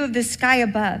the dew of the sky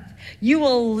above. You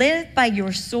will live by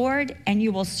your sword and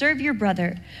you will serve your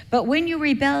brother. But when you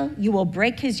rebel, you will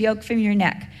break his yoke from your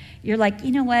neck. You're like,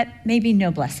 you know what? Maybe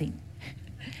no blessing.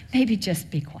 Maybe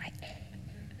just be quiet.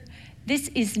 This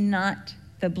is not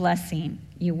the blessing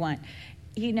you want.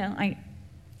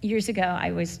 Years ago,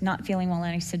 I was not feeling well,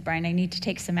 and I said, Brian, I need to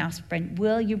take some aspirin.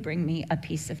 Will you bring me a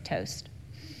piece of toast?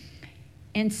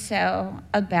 And so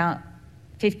about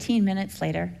 15 minutes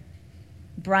later,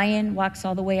 Brian walks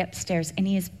all the way upstairs, and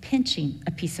he is pinching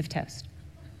a piece of toast.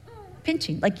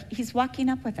 Pinching, like he's walking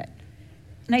up with it.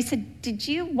 And I said, did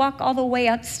you walk all the way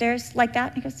upstairs like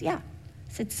that? And he goes, yeah.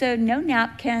 I said, so no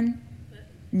napkin,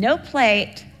 no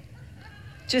plate,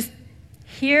 just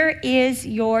here is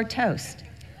your toast.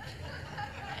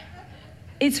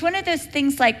 It's one of those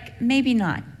things like, maybe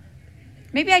not.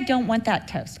 Maybe I don't want that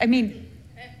toast. I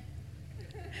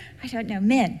don't know,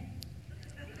 men.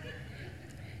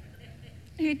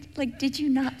 Like, did you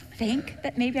not think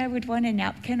that maybe I would want a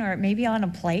napkin or maybe on a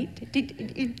plate?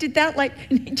 Did that like,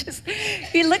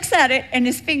 he looks at it and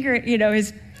his finger,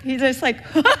 he's just like,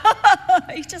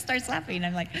 he just starts laughing.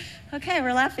 I'm like, okay,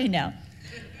 we're laughing now.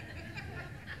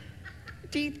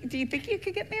 Do you think you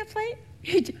could get me a plate?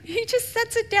 He just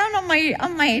sets it down on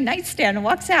my nightstand and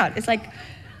walks out. It's like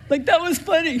that was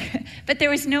funny. But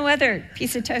there was no other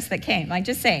piece of toast that came. I'm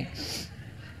just saying.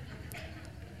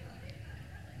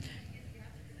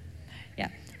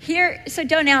 Here, so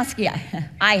don't ask,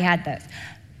 I had those.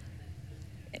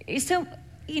 So,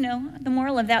 the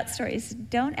moral of that story is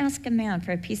don't ask a man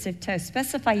for a piece of toast.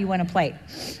 Specify you want a plate.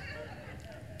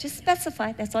 Just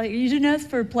specify, that's all. You didn't ask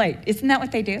for a plate. Isn't that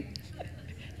what they do?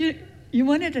 You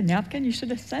wanted a napkin? You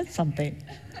should have said something.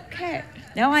 Okay,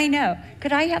 now I know.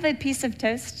 Could I have a piece of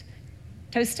toast,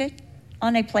 toasted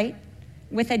on a plate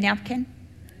with a napkin?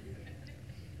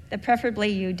 That preferably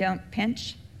you don't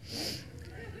pinch.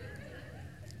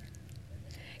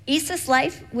 Esau's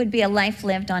life would be a life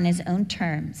lived on his own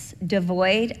terms,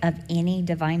 devoid of any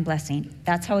divine blessing.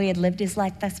 That's how he had lived his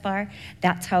life thus far.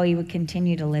 That's how he would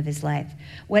continue to live his life.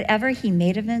 Whatever he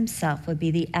made of himself would be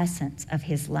the essence of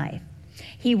his life.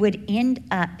 He would end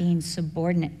up being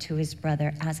subordinate to his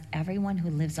brother, as everyone who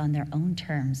lives on their own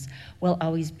terms will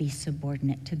always be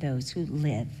subordinate to those who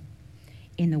live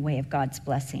in the way of God's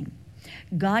blessing.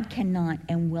 God cannot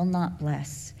and will not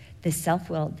bless the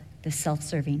self-willed, the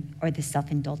self-serving, or the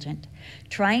self-indulgent.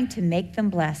 Trying to make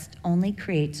them blessed only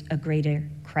creates a greater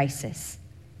crisis.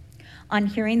 On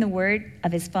hearing the word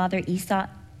of his father, Esau's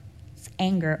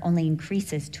anger only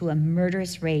increases to a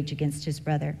murderous rage against his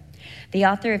brother. The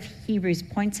author of Hebrews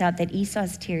points out that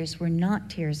Esau's tears were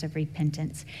not tears of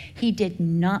repentance. He did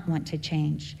not want to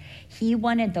change. He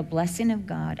wanted the blessing of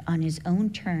God on his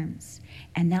own terms,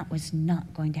 and that was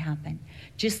not going to happen.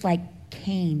 Just like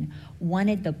Cain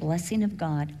wanted the blessing of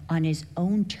God on his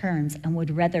own terms and would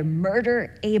rather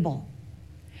murder Abel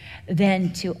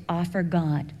than to offer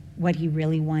God what he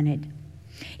really wanted.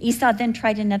 Esau then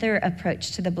tried another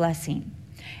approach to the blessing.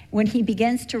 When he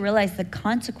begins to realize the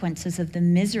consequences of the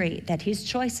misery that his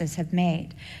choices have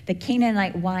made, the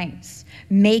Canaanite wives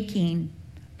making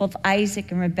both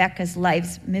Isaac and Rebekah's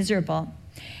lives miserable,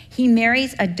 he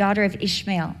marries a daughter of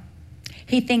Ishmael.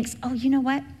 He thinks, oh, you know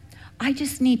what? I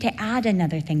just need to add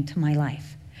another thing to my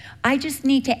life. I just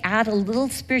need to add a little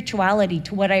spirituality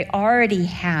to what I already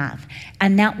have,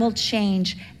 and that will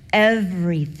change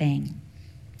everything.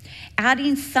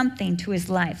 Adding something to his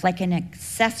life, like an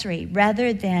accessory,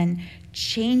 rather than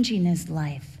changing his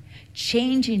life,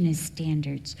 changing his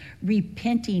standards,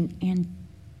 repenting and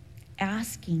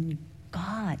asking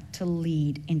God to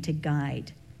lead and to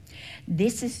guide.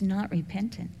 This is not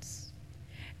repentance.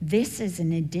 This is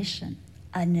an addition,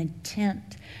 an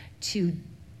attempt to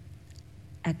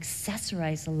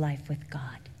accessorize a life with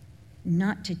God,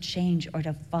 not to change or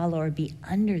to follow or be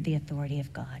under the authority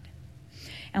of God.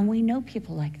 And we know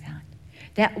people like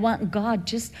that want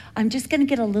God I'm just going to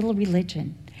get a little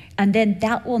religion, and then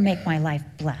that will make my life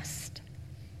blessed.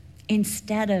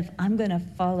 Instead of, I'm going to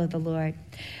follow the Lord.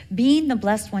 Being the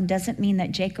blessed one doesn't mean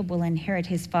that Jacob will inherit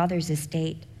his father's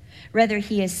estate. Rather,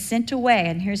 he is sent away,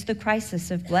 and here's the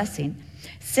crisis of blessing,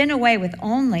 sent away with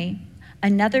only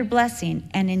another blessing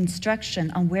and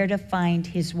instruction on where to find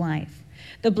his wife.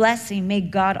 The blessing, may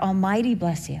God Almighty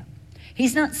bless you.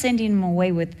 He's not sending him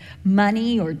away with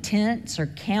money or tents or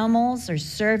camels or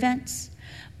servants,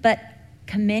 but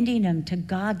commending him to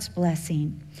God's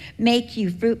blessing. Make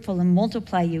you fruitful and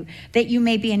multiply you, that you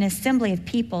may be an assembly of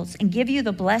peoples, and give you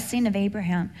the blessing of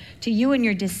Abraham to you and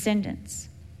your descendants,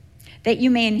 that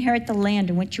you may inherit the land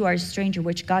in which you are a stranger,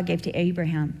 which God gave to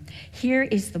Abraham. Here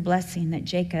is the blessing that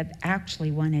Jacob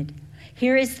actually wanted.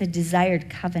 Here is the desired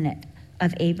covenant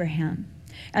of Abraham.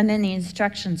 And then the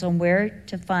instructions on where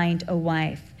to find a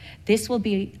wife. This will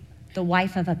be the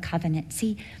wife of a covenant.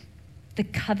 See, the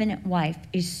covenant wife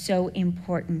is so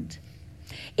important.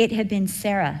 It had been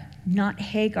Sarah, not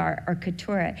Hagar or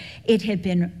Keturah. It had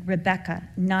been Rebekah,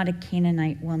 not a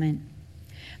Canaanite woman.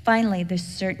 Finally, the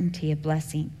certainty of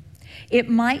blessing. It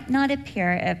might not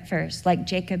appear at first like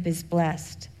Jacob is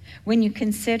blessed. When you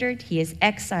considered he is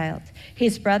exiled,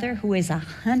 his brother, who is a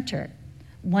hunter,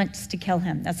 wants to kill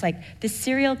him. That's like, the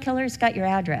serial killer's got your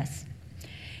address.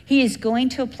 He is going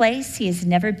to a place he has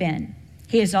never been.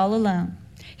 He is all alone.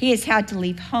 He has had to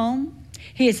leave home.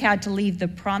 He has had to leave the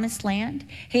promised land.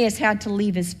 He has had to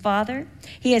leave his father.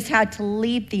 He has had to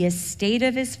leave the estate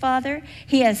of his father.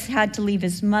 He has had to leave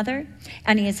his mother.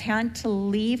 And he has had to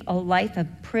leave a life of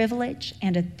privilege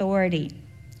and authority.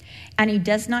 And he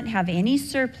does not have any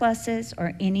surpluses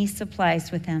or any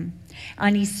supplies with him.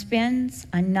 And he spends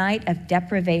a night of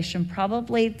deprivation,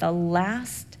 probably the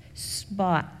last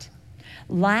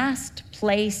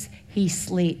place he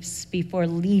sleeps before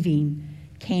leaving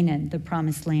Canaan, the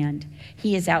promised land.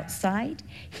 He is outside.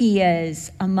 He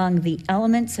is among the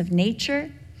elements of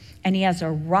nature, and he has a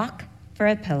rock for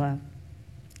a pillow.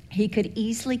 He could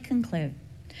easily conclude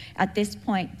at this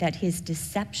point that his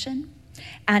deception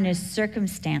and his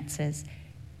circumstances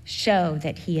show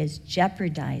that he has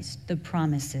jeopardized the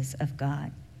promises of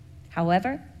God.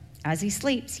 However, as he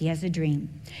sleeps, he has a dream.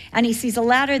 And he sees a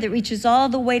ladder that reaches all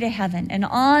the way to heaven. And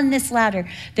on this ladder,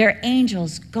 there are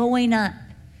angels going up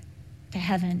to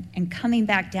heaven and coming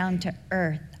back down to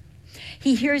earth.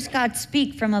 He hears God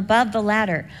speak from above the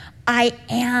ladder. I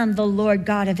am the Lord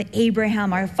God of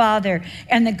Abraham, our father,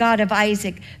 and the God of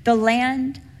Isaac. The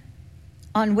land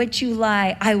on which you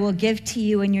lie, I will give to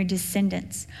you and your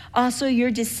descendants. Also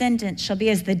your descendants shall be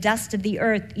as the dust of the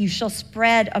earth. You shall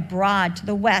spread abroad to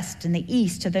the west and the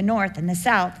east, to the north and the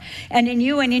south. And in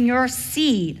you and in your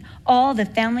seed, all the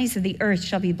families of the earth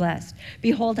shall be blessed.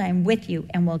 Behold, I am with you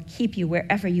and will keep you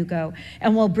wherever you go,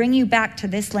 and will bring you back to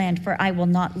this land, for I will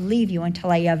not leave you until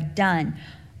I have done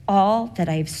all that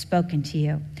I have spoken to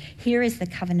you. Here is the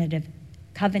covenant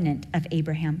of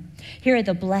Abraham. Here are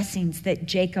the blessings that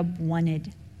Jacob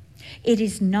wanted. It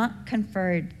is not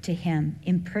conferred to him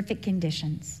in perfect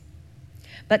conditions,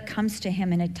 but comes to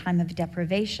him in a time of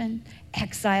deprivation,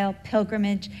 exile,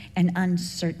 pilgrimage, and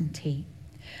uncertainty.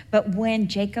 But when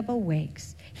Jacob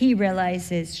awakes, he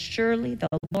realizes, surely the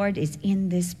Lord is in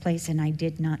this place, and I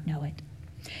did not know it.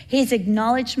 His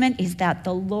acknowledgement is that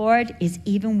the Lord is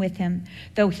even with him,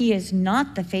 though he is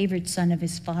not the favored son of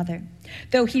his father,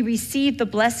 though he received the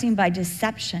blessing by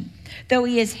deception, though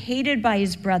he is hated by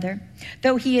his brother,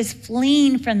 though he is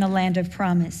fleeing from the land of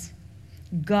promise.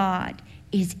 God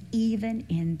is even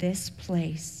in this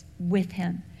place with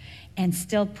him, and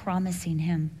still promising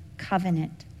him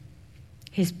covenant,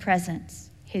 his presence,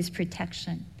 his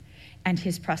protection, and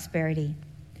his prosperity.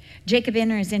 Jacob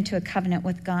enters into a covenant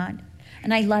with God.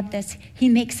 And I love this. He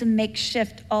makes a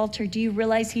makeshift altar. Do you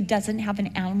realize he doesn't have an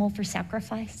animal for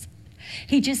sacrifice?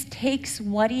 He just takes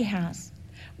what he has,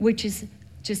 which is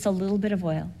just a little bit of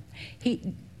oil.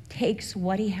 He takes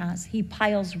what he has. He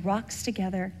piles rocks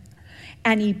together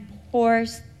and he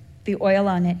pours the oil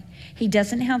on it. He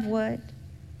doesn't have wood.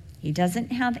 He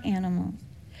doesn't have animals.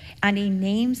 And he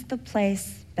names the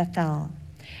place Bethel.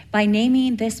 By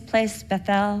naming this place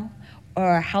Bethel,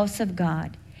 or house of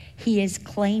God, he is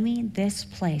claiming this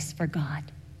place for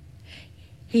God.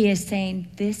 He is saying,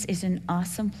 this is an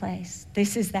awesome place.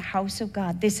 This is the house of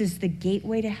God. This is the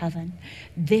gateway to heaven.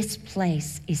 This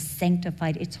place is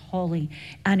sanctified. It's holy,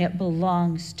 and it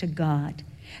belongs to God.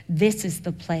 This is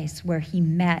the place where he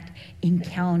met,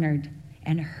 encountered,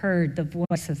 and heard the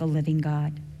voice of the living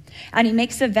God. And he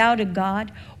makes a vow to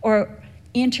God or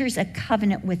enters a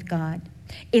covenant with God.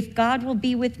 If God will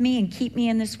be with me and keep me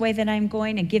in this way that I'm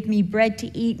going and give me bread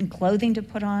to eat and clothing to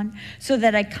put on so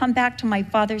that I come back to my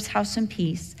Father's house in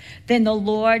peace, then the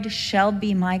Lord shall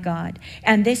be my God.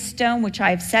 And this stone which I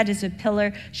have set as a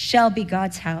pillar shall be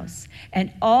God's house.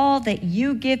 And all that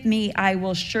you give me, I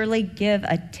will surely give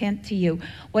a tenth to you.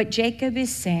 What Jacob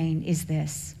is saying is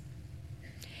this: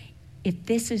 if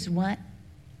this is what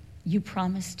you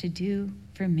promise to do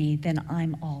for me, then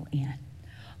I'm all in.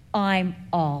 I'm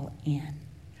all in.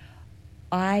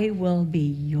 I will be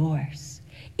yours.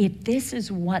 If this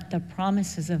is what the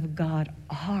promises of God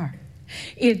are,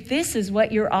 if this is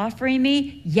what you're offering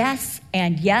me, yes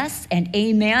and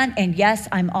amen, and yes,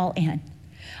 I'm all in.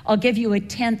 I'll give you a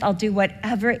tenth. I'll do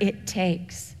whatever it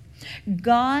takes.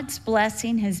 God's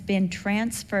blessing has been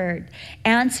transferred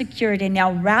and secured and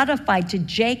now ratified to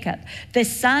Jacob, the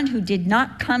son who did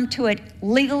not come to it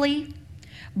legally,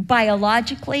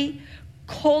 biologically,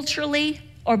 culturally,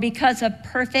 or because of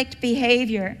perfect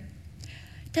behavior.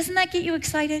 Doesn't that get you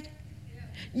excited?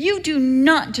 You do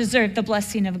not deserve the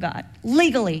blessing of God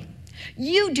legally.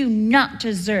 You do not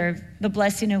deserve the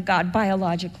blessing of God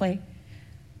biologically,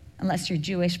 unless you're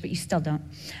Jewish, but you still don't.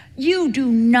 You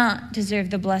do not deserve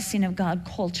the blessing of God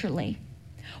culturally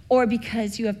or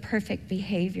because you have perfect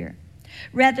behavior.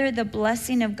 Rather, the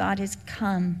blessing of God has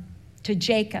come to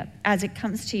Jacob as it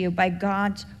comes to you by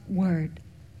God's word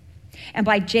and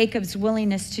by Jacob's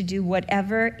willingness to do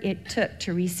whatever it took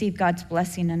to receive God's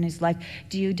blessing on his life.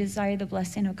 Do you desire the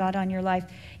blessing of God on your life?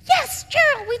 Yes,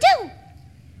 Cheryl, we do.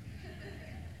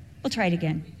 We'll try it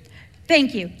again.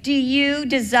 Thank you. Do you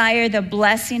desire the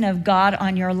blessing of God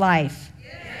on your life?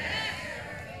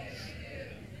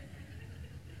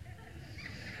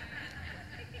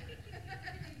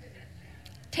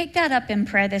 Take that up in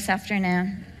prayer this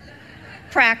afternoon.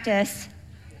 Practice.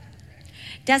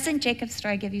 Doesn't Jacob's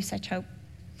story give you such hope?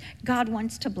 God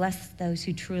wants to bless those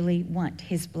who truly want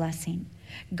his blessing.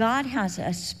 God has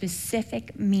a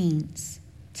specific means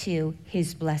to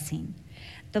his blessing.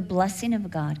 The blessing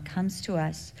of God comes to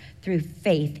us through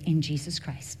faith in Jesus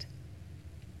Christ.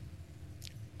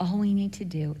 All we need to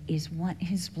do is want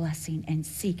his blessing and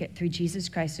seek it through Jesus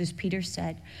Christ. As Peter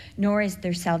said, nor is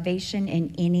there salvation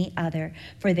in any other,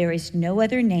 for there is no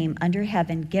other name under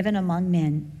heaven given among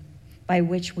men by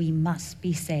which we must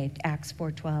be saved. Acts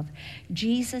 4:12.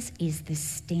 Jesus is the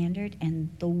standard and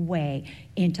the way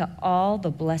into all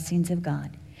the blessings of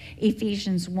God.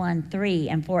 Ephesians 1:3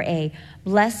 and 4a.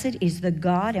 Blessed is the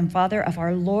God and Father of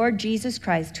our Lord Jesus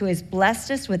Christ, who has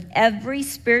blessed us with every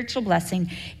spiritual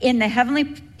blessing in the heavenly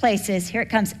places. Here it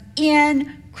comes.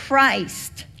 In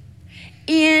Christ.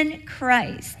 In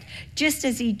Christ. Just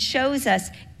as he chose us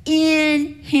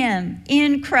in him,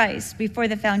 in Christ, before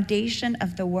the foundation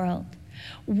of the world.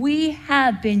 We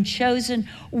have been chosen.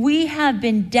 We have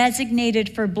been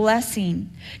designated for blessing,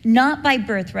 not by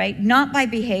birthright, not by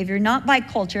behavior, not by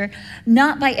culture,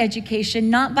 not by education,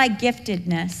 not by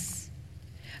giftedness,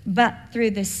 but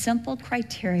through the simple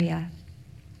criteria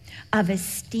of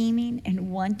esteeming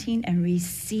and wanting and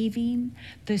receiving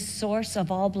the source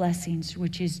of all blessings,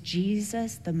 which is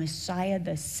Jesus, the Messiah,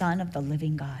 the Son of the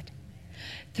living God.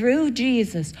 Through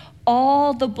Jesus,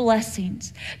 all the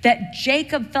blessings that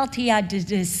Jacob felt he had to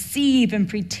deceive and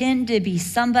pretend to be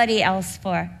somebody else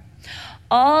for,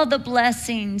 all the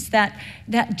blessings that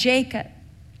Jacob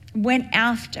went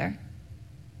after,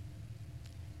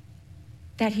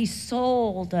 that he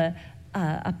sold a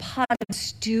pot of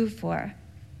stew for,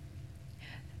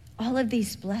 all of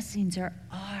these blessings are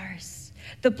ours.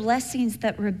 The blessings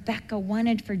that Rebekah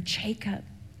wanted for Jacob,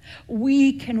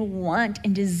 we can want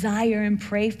and desire and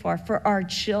pray for our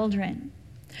children.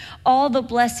 All the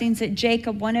blessings that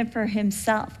Jacob wanted for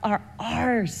himself are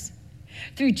ours.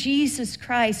 Through Jesus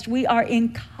Christ, we are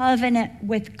in covenant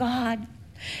with God.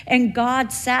 And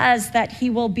God says that he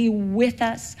will be with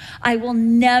us. I will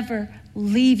never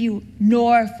leave you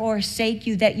nor forsake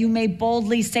you, that you may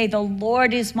boldly say, the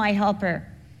Lord is my helper.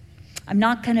 I'm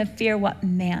not going to fear what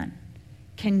man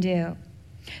can do.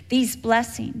 These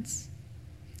blessings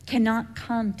cannot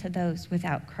come to those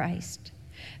without Christ,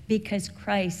 because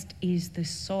Christ is the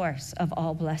source of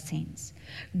all blessings.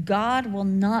 God will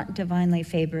not divinely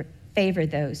favor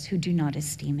those who do not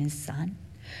esteem his Son,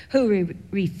 who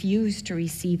refuse to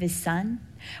receive his Son,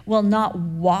 will not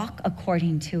walk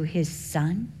according to his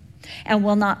Son, and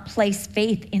will not place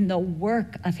faith in the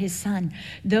work of his Son.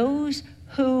 Those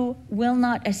who will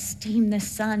not esteem the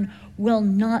Son will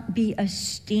not be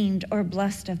esteemed or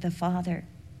blessed of the Father.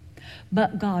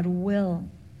 But God will,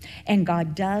 and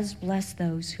God does bless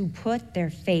those who put their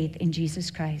faith in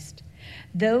Jesus Christ.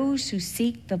 Those who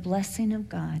seek the blessing of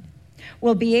God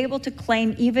will be able to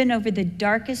claim, even over the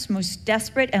darkest, most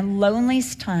desperate, and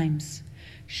loneliest times,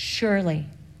 surely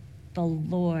the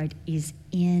Lord is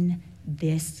in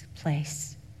this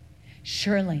place.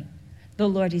 Surely the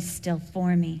Lord is still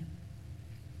for me,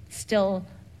 still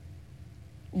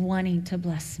wanting to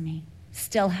bless me,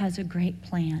 still has a great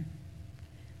plan,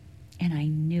 and I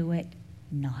knew it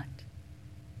not.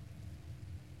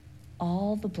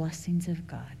 All the blessings of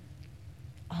God,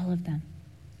 all of them,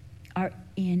 are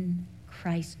in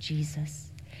Christ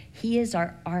Jesus. He is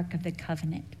our Ark of the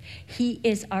Covenant. He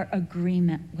is our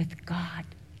agreement with God.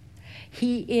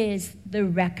 He is the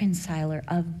reconciler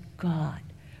of God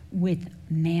with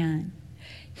man.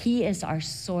 He is our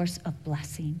source of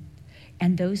blessing.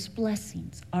 And those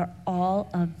blessings are all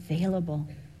available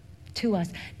to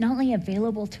us. Not only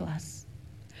available to us,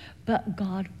 but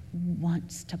God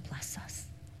wants to bless us.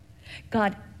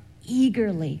 God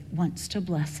eagerly wants to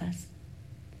bless us.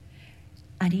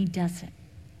 And he does it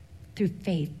through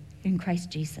faith in Christ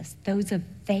Jesus. Those of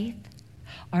faith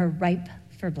are ripe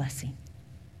for blessing.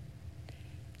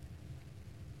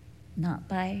 Not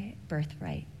by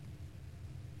birthright,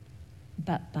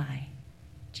 but by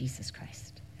Jesus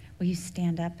Christ. Will you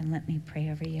stand up and let me pray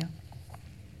over you?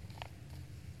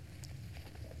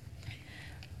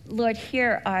 Lord,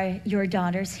 here are your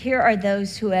daughters. Here are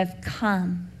those who have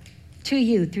come to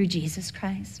you through Jesus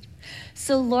Christ.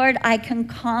 So, Lord, I can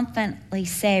confidently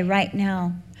say right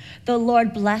now, the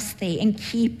Lord bless thee and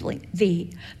keep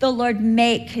thee. The Lord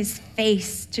make his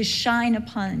face to shine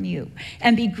upon you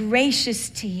and be gracious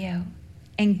to you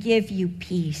and give you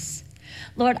peace.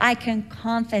 Lord, I can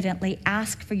confidently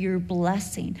ask for your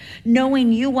blessing,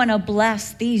 knowing you want to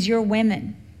bless these, your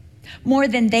women, more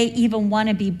than they even want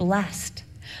to be blessed.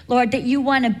 Lord, that you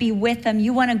want to be with them.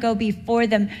 You want to go before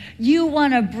them. You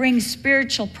want to bring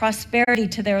spiritual prosperity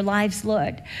to their lives,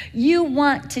 Lord. You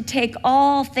want to take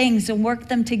all things and work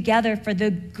them together for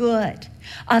the good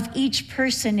of each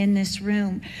person in this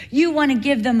room. You want to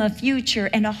give them a future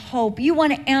and a hope. You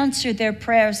want to answer their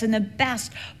prayers in the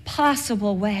best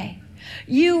possible way.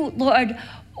 You, Lord,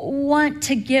 want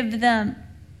to give them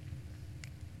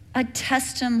a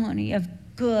testimony of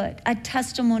good, a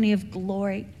testimony of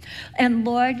glory. And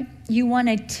Lord, you want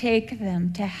to take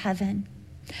them to heaven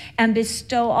and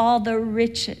bestow all the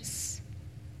riches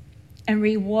and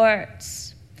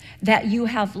rewards that you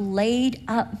have laid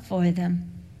up for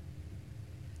them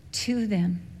to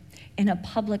them in a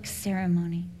public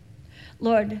ceremony.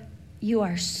 Lord, you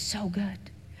are so good.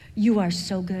 You are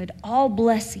so good. All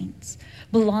blessings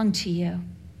belong to you.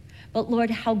 But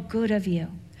Lord, how good of you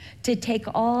to take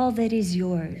all that is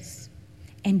yours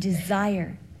and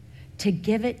desire to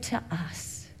give it to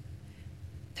us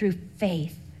through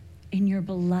faith in your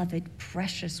beloved,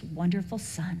 precious, wonderful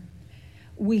Son.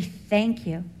 We thank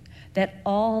you that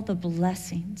all the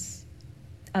blessings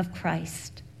of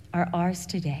Christ are ours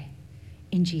today.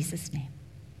 In Jesus' name,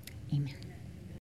 amen.